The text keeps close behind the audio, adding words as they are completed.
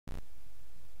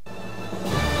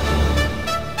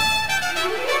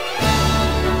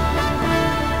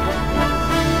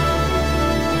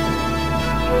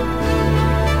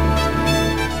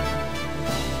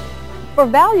For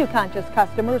value-conscious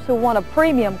customers who want a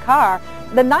premium car,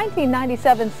 the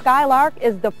 1997 Skylark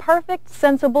is the perfect,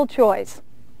 sensible choice.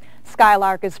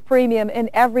 Skylark is premium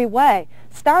in every way,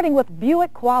 starting with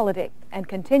Buick quality and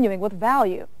continuing with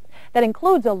value. That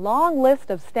includes a long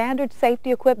list of standard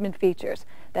safety equipment features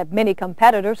that many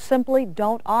competitors simply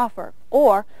don't offer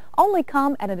or only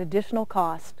come at an additional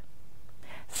cost.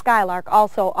 Skylark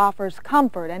also offers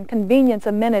comfort and convenience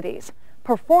amenities,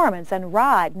 performance and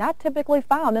ride not typically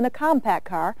found in a compact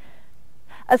car.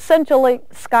 Essentially,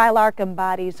 Skylark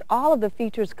embodies all of the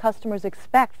features customers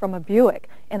expect from a Buick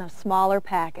in a smaller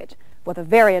package with a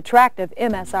very attractive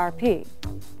MSRP.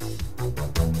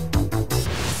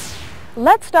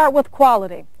 Let's start with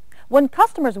quality. When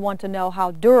customers want to know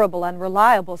how durable and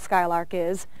reliable Skylark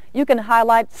is, you can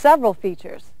highlight several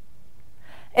features.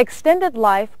 Extended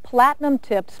life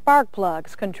platinum-tipped spark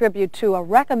plugs contribute to a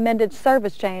recommended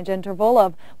service change interval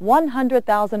of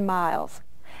 100,000 miles,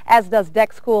 as does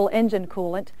Dexcool engine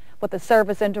coolant with a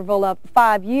service interval of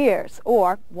 5 years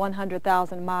or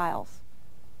 100,000 miles.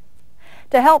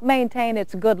 To help maintain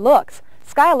its good looks,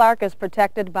 Skylark is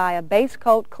protected by a base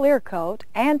coat clear coat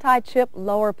anti-chip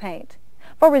lower paint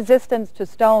for resistance to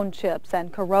stone chips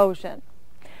and corrosion.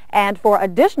 And for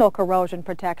additional corrosion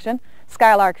protection,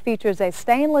 Skylark features a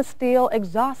stainless steel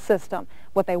exhaust system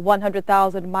with a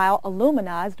 100,000-mile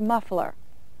aluminized muffler.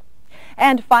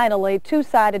 And finally,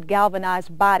 two-sided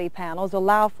galvanized body panels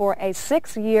allow for a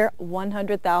 6-year,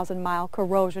 100,000-mile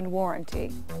corrosion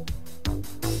warranty.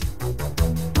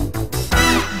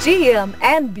 GM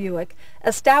and Buick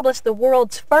established the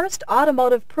world's first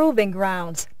automotive proving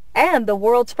grounds and the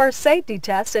world's first safety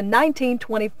test in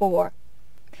 1924.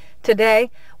 Today,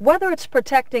 whether it's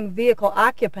protecting vehicle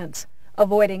occupants,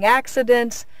 avoiding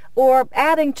accidents, or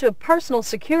adding to personal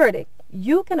security,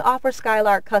 you can offer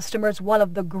Skylark customers one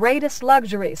of the greatest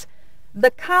luxuries,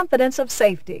 the confidence of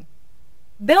safety.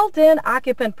 Built-in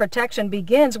occupant protection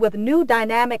begins with new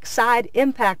dynamic side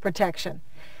impact protection.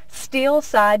 Steel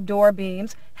side door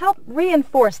beams help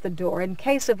reinforce the door in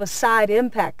case of a side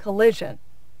impact collision.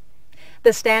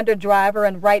 The standard driver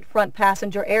and right front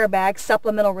passenger airbag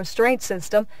supplemental restraint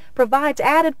system provides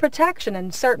added protection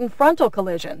in certain frontal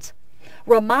collisions.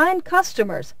 Remind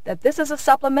customers that this is a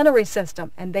supplementary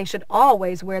system and they should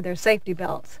always wear their safety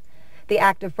belts. The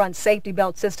active front safety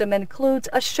belt system includes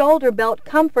a shoulder belt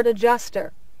comfort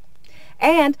adjuster.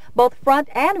 And both front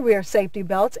and rear safety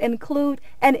belts include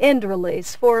an end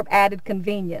release for added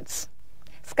convenience.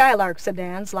 Skylark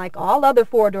sedans, like all other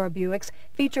four-door Buicks,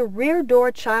 feature rear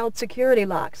door child security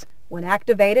locks. When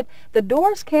activated, the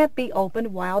doors can't be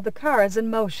opened while the car is in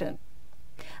motion.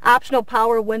 Optional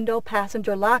power window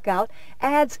passenger lockout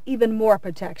adds even more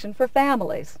protection for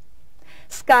families.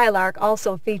 Skylark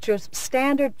also features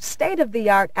standard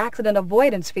state-of-the-art accident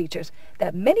avoidance features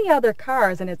that many other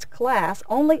cars in its class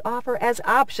only offer as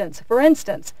options. For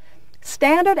instance,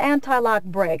 standard anti-lock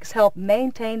brakes help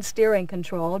maintain steering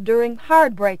control during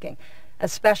hard braking,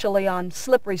 especially on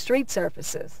slippery street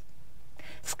surfaces.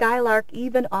 Skylark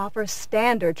even offers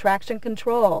standard traction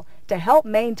control to help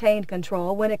maintain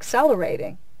control when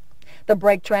accelerating. The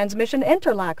brake transmission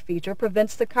interlock feature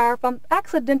prevents the car from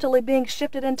accidentally being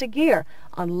shifted into gear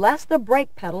unless the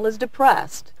brake pedal is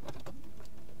depressed.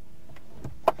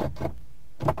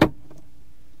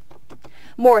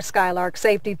 More Skylark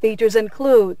safety features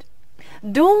include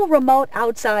dual remote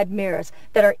outside mirrors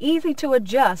that are easy to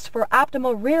adjust for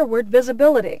optimal rearward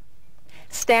visibility,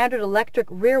 standard electric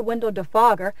rear window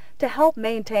defogger to help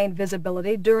maintain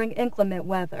visibility during inclement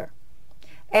weather,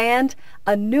 and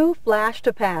a new flash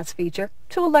to pass feature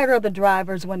to alert other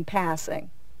drivers when passing.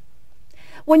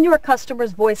 When your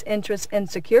customers voice interest in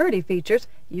security features,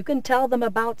 you can tell them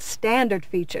about standard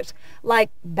features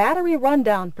like battery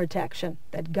rundown protection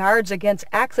that guards against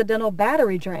accidental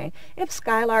battery drain if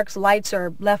Skylark's lights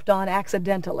are left on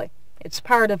accidentally. It's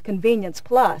part of Convenience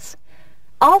Plus.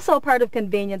 Also part of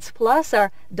Convenience Plus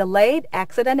are delayed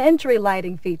exit and entry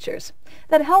lighting features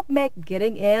that help make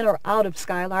getting in or out of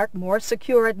Skylark more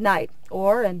secure at night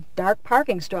or in dark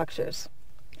parking structures.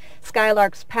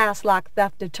 Skylark's pass lock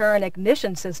theft deterrent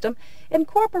ignition system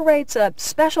incorporates a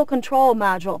special control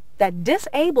module that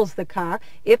disables the car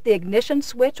if the ignition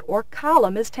switch or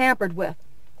column is tampered with.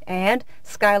 And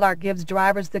Skylark gives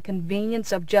drivers the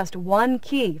convenience of just one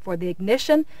key for the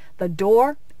ignition, the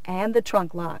door, and the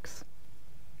trunk locks.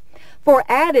 For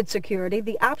added security,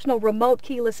 the optional remote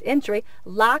keyless entry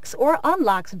locks or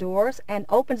unlocks doors and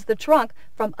opens the trunk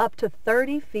from up to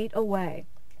 30 feet away.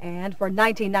 And for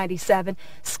 $19.97,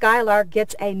 Skylark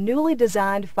gets a newly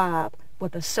designed fob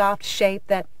with a soft shape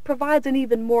that provides an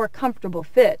even more comfortable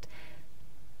fit.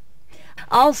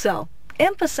 Also,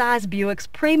 emphasize Buick's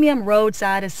premium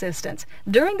roadside assistance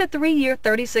during the 3-year,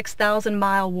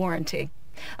 36,000-mile warranty.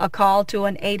 A call to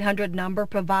an 800 number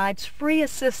provides free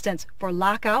assistance for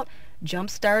lockout,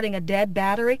 jump-starting a dead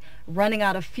battery, running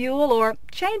out of fuel, or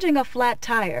changing a flat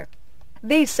tire.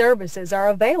 These services are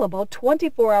available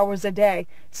 24 hours a day,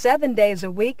 7 days a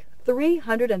week,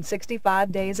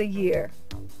 365 days a year.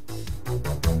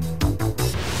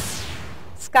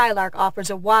 Skylark offers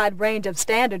a wide range of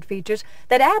standard features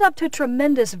that add up to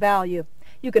tremendous value.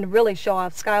 You can really show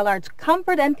off Skylark's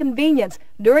comfort and convenience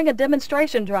during a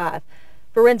demonstration drive.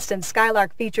 For instance,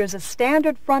 Skylark features a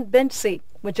standard front bench seat,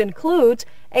 which includes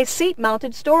a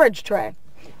seat-mounted storage tray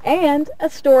and a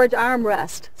storage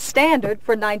armrest, standard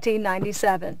for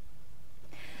 $1997.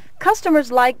 Customers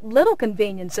like little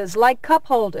conveniences like cup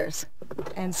holders,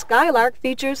 and Skylark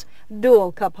features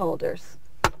dual cup holders.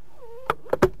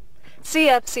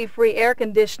 CFC-free air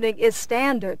conditioning is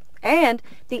standard, and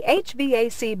the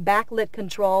HVAC backlit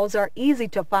controls are easy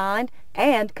to find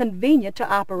and convenient to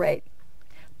operate.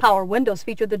 Power windows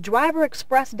feature the Driver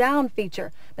Express Down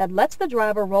feature that lets the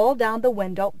driver roll down the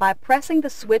window by pressing the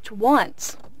switch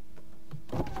once.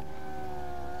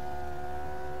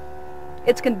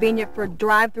 It's convenient for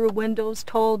drive-through windows,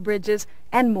 toll bridges,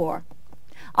 and more.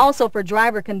 Also for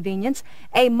driver convenience,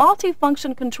 a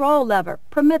multi-function control lever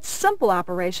permits simple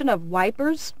operation of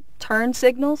wipers, turn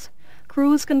signals,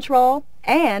 cruise control,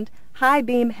 and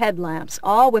high-beam headlamps,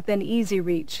 all within easy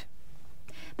reach.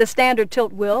 The standard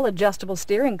tilt wheel adjustable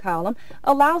steering column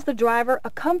allows the driver a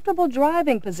comfortable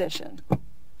driving position.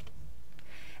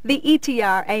 The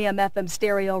ETR AM/FM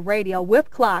stereo radio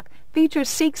with clock features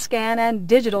seek scan and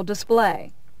digital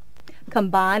display.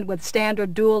 Combined with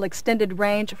standard dual extended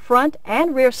range front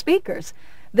and rear speakers,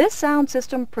 this sound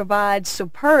system provides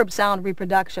superb sound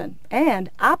reproduction and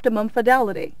optimum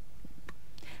fidelity.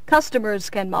 Customers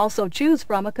can also choose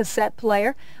from a cassette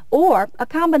player or a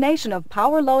combination of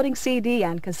power-loading CD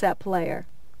and cassette player.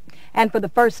 And for the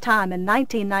first time in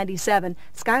 1997,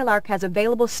 Skylark has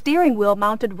available steering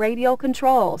wheel-mounted radio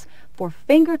controls for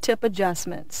fingertip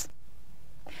adjustments.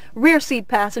 Rear seat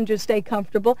passengers stay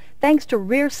comfortable thanks to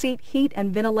rear seat heat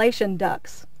and ventilation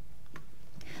ducts.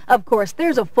 Of course,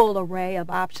 there's a full array of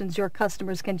options your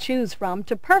customers can choose from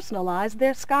to personalize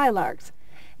their Skylarks.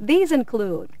 These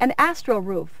include an Astro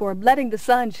roof for letting the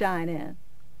sun shine in,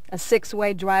 a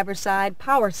 6-way driver's side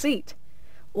power seat,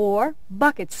 or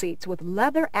bucket seats with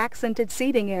leather accented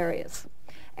seating areas.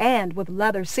 And with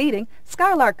leather seating,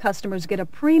 Skylark customers get a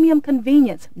premium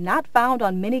convenience not found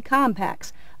on many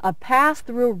compacts, a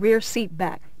pass-through rear seat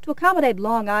back to accommodate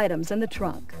long items in the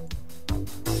trunk.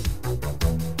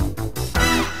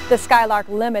 The Skylark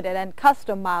Limited and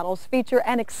Custom models feature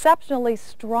an exceptionally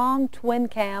strong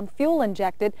twin-cam,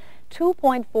 fuel-injected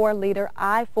 2.4-liter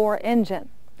I-4 engine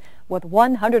with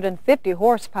 150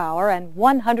 horsepower and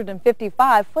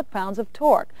 155 foot-pounds of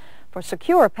torque for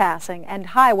secure passing and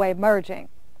highway merging.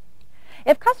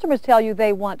 If customers tell you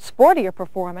they want sportier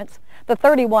performance, the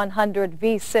 3100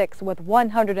 V6 with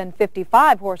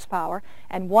 155 horsepower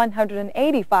and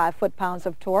 185 foot-pounds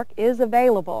of torque is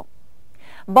available.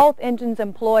 Both engines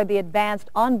employ the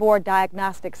Advanced Onboard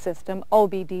Diagnostic System,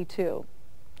 OBD2.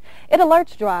 It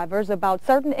alerts drivers about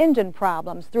certain engine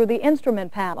problems through the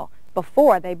instrument panel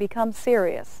before they become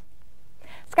serious.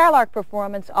 Skylark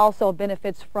performance also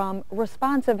benefits from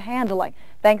responsive handling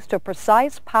thanks to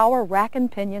precise power rack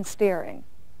and pinion steering.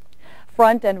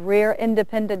 Front and rear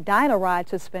independent dyno-ride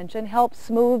suspension helps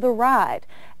smooth the ride,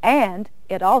 and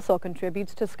it also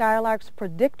contributes to Skylark's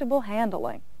predictable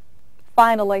handling.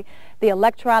 Finally, the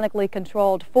electronically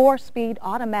controlled 4-speed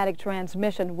automatic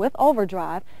transmission with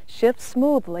overdrive shifts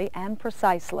smoothly and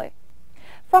precisely.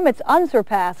 From its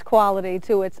unsurpassed quality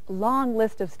to its long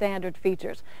list of standard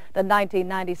features, the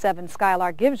 1997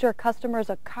 Skylark gives your customers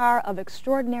a car of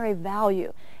extraordinary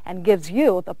value and gives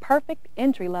you the perfect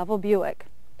entry-level Buick.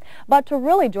 But to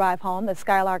really drive home the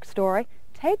Skylark story,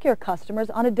 take your customers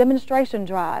on a demonstration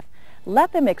drive.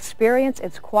 Let them experience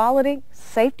its quality,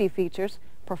 safety features,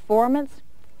 performance,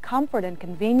 comfort, and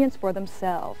convenience for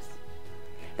themselves.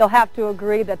 They'll have to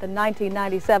agree that the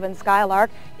 1997 Skylark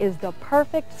is the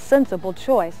perfect, sensible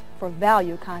choice for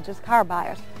value-conscious car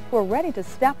buyers who are ready to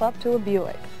step up to a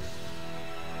Buick.